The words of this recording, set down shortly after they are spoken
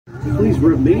Please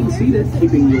remain seated,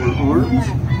 keeping your arms,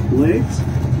 legs,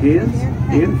 hands,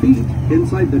 and feet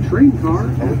inside the train car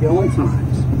at all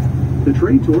times. The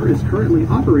train tour is currently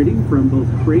operating from both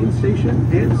Crane Station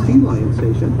and Sea Lion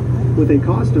Station with a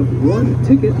cost of 1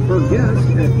 ticket per guest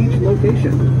at each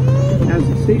location.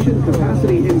 As station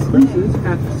capacity increases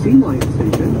at Sea Lion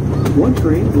Station, one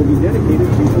train will be dedicated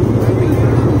to overflowing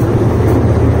passengers.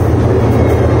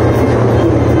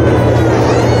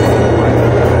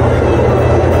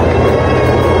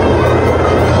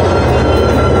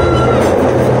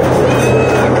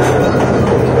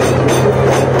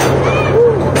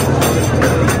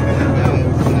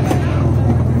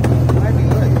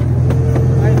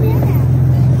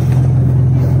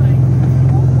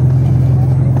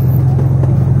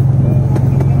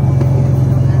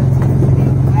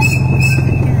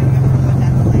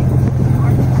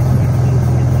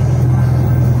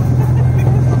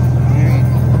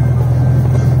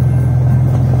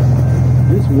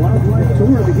 Wildlife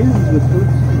tour begins with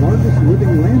Earth's largest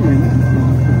living land mammal,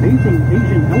 an amazing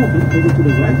Asian elephant over to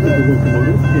the right of the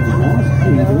locomotive, and lost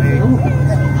Asian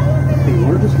elephants. The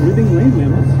largest living land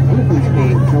mammals, elephants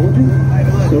are intelligent,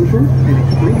 social, and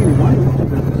extremely vital to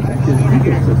their respective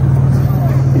ecosystems.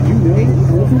 Did you know that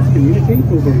elephants communicate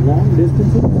over long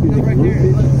distances using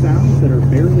low-pitched sounds that are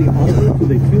barely audible to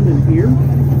the human ear?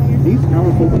 These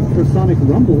powerful ultrasonic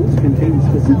rumbles contain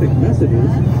specific messages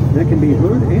that can be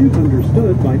heard and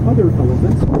understood by other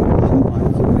elephants more than 2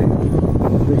 miles away.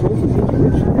 There's also such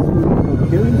rich history of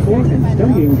caring for and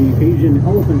studying the Asian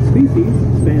elephant species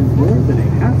spans more than a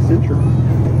half-century.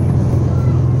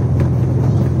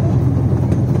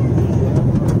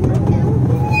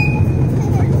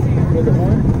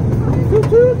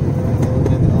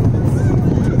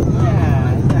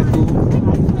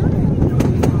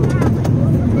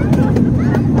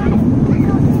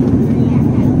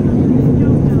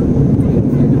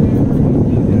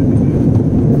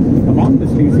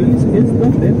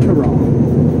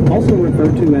 Also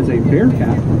referred to as a bear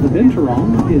cat, the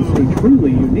binturong is a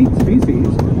truly unique species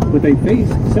with a face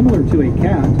similar to a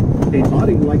cat, a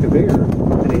body like a bear,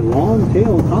 and a long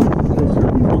tail common to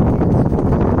certain monkeys.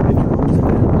 Binturongs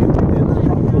live in the dense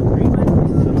tropical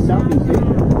rainforests of Southeast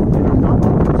Asia and are not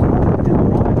often spotted in the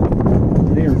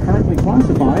wild. They are currently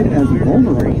classified as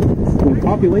vulnerable, with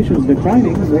populations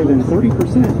declining more than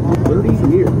 30% in 30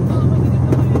 years.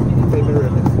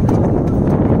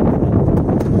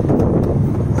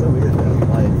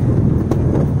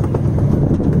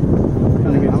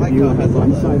 On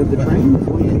one side of the train is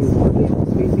one of the largest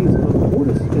species of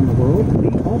tortoise in the world, the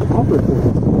all-copper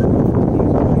tortoise.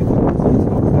 These giant tortoises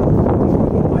are found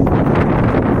in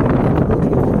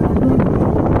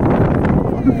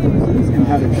other tortoises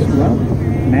inhabit scrub,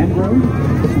 mangrove,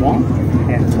 swamp,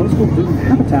 and coastal dune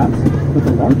habitats, but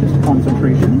the largest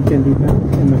concentration can be found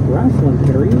in the grassland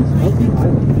areas of the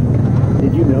island.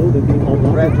 Did you know that the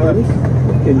all-copper tortoise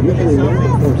can usually live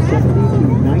for 70 to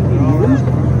 90 years?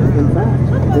 In fact,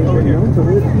 they've been known to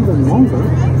live even longer,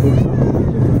 with some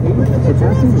reaching an age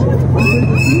surpassing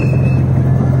 100 years.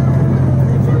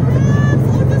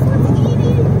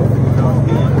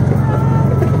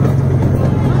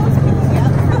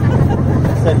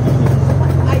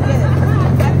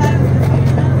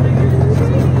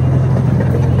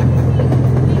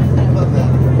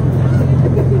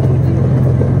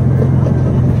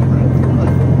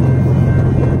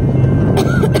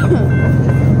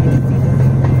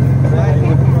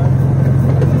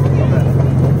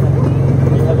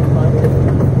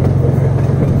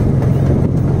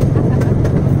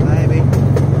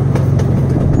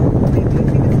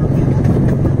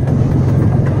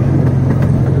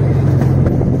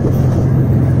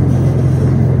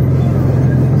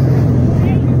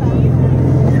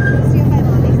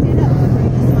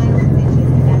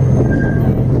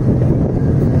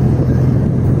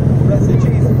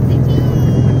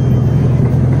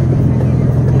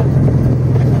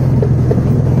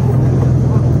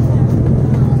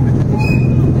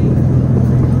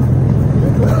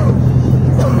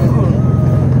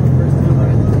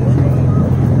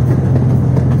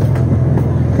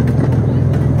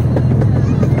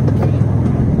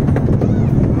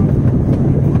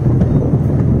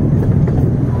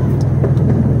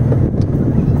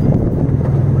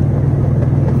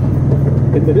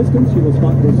 In the distance, you will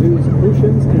spot the zoo's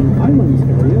oceans and islands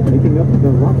area, making up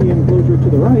the rocky enclosure to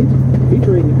the right,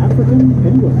 featuring African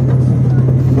penguins.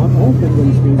 Not all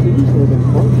penguin species live in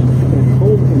harsh and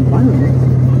cold environments,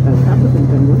 as African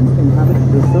penguins inhabit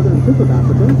the southern tip of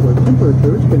Africa, where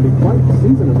temperatures can be quite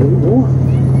seasonably warm.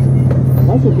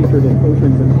 Also featured in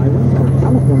oceans and islands are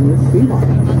California's sea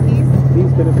lions.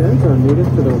 These pinnipeds are native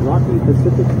to the rocky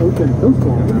Pacific Ocean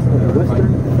coastlines of western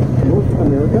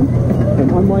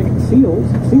Unlike seals,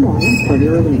 sea lions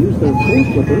primarily use their tail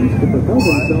flippers to propel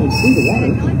themselves through the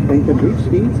water and can reach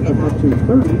speeds of up to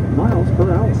 30 miles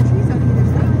per hour.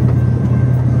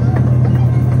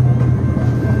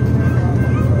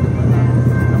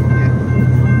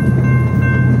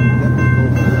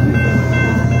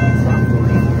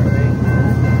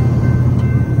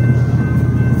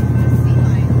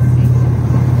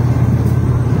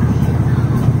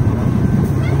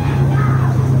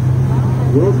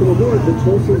 Welcome aboard the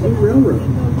Tulsa Zoo Railroad.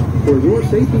 For your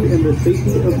safety and the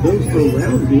safety of those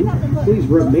around you, please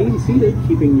remain seated,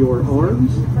 keeping your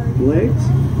arms, legs,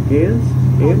 hands,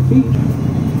 and feet.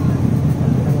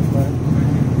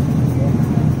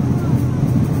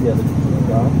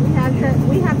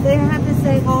 They have to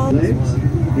say all legs,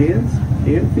 hands,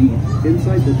 and feet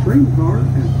inside the train car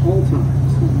at all times.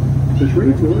 The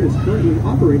train tour is currently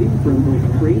operating from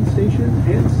both train station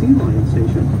and Sea Lion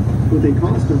station, with a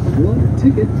cost of one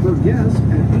ticket per guest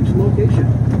at each location.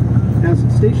 As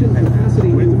station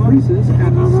capacity increases at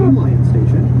the Sea Lion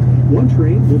station, one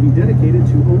train will be dedicated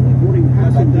to only boarding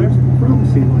passengers from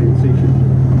Sea Lion station.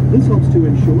 This helps to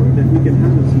ensure that we can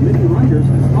have as many riders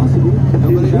as possible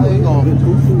enjoy the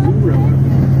Tulsa Zoo Railroad.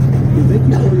 We thank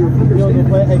you for your understanding.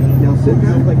 Now sit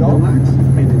back, relax,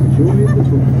 and enjoy the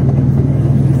tour.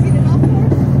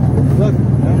 Look,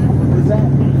 what's that?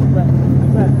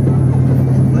 What's that?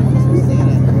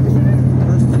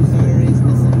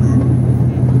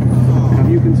 Have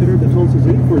you considered the Tulsa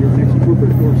Zoo for your next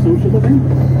corporate or social event?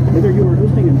 Whether you are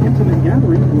hosting an intimate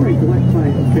gathering or a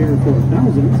collect-type affair for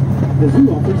thousands, the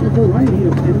zoo offers a variety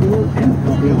of indoor and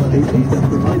outdoor spaces that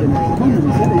provide an common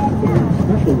setting for a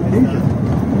special occasion.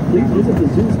 Please visit the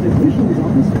zoo's admissions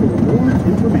office for more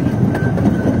information.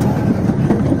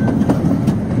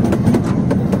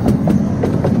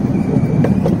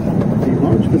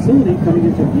 Facility coming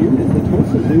into view is the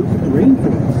Tulsa Zoo's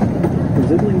rainforest.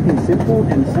 Resembling a Central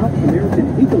and South American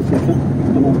ecosystem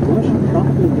among lush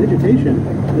tropical vegetation,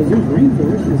 the zoo's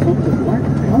rainforest is home to black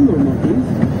howler monkeys,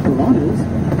 piranhas,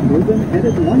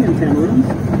 northern-headed lion tamarins,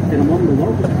 and among the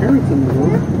largest parrots in the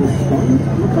world, the scarlet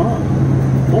macaw.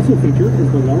 Also featured is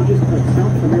the largest of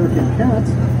South American cats,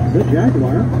 the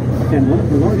jaguar, and one of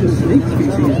the largest snake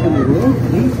species in the world,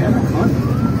 the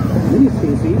anaconda. Many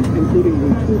species, including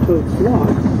the two-toed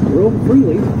sloth, roam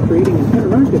freely, creating an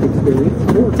interactive experience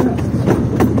for guests.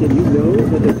 Did you know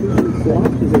that the two-toed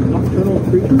sloth is a nocturnal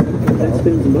creature that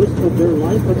spends most of their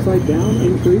life upside down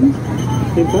in trees?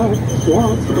 In fact,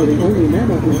 sloths are the only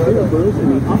mammal whose hair grows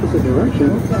in the opposite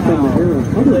direction from the hair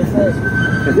of other mammals,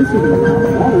 and this even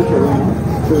allows water to run off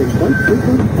during quite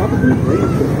frequent tropical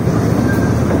rainstorms.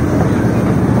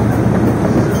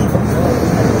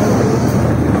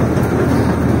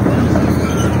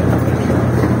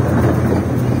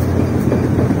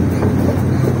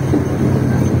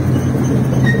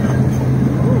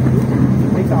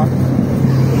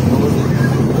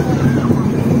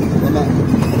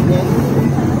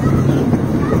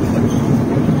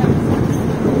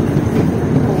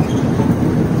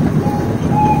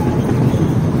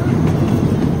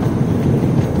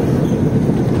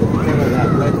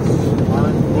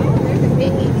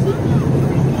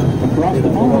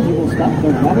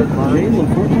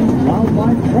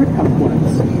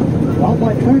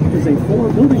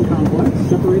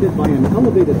 Separated by an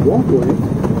elevated walkway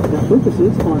that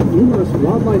focuses on numerous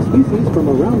wildlife species from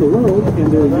around the world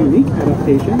and their unique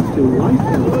adaptations to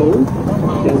life in the cold,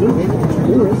 desert,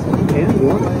 forest, and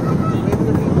water.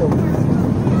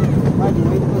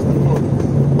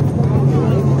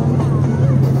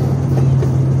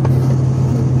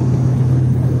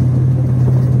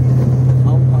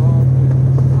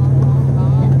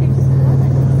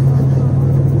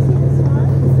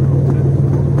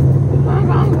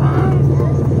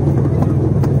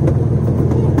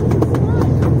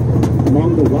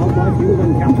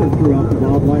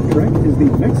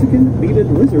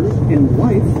 Lizard and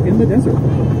life in the desert.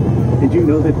 Did you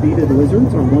know that beaded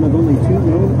lizards are one of only two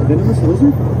known venomous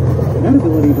lizards? That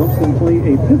ability helps them play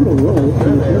a pivotal role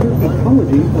in the better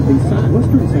ecology of the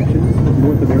southwestern sections of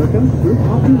North America through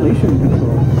population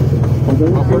control.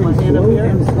 Although appearing slow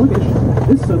and sluggish,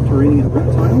 this subterranean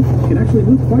reptile can actually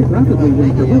move quite rapidly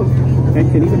when provoked and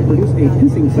can even produce a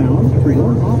hissing sound to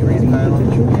warn off any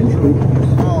potential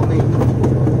intruders.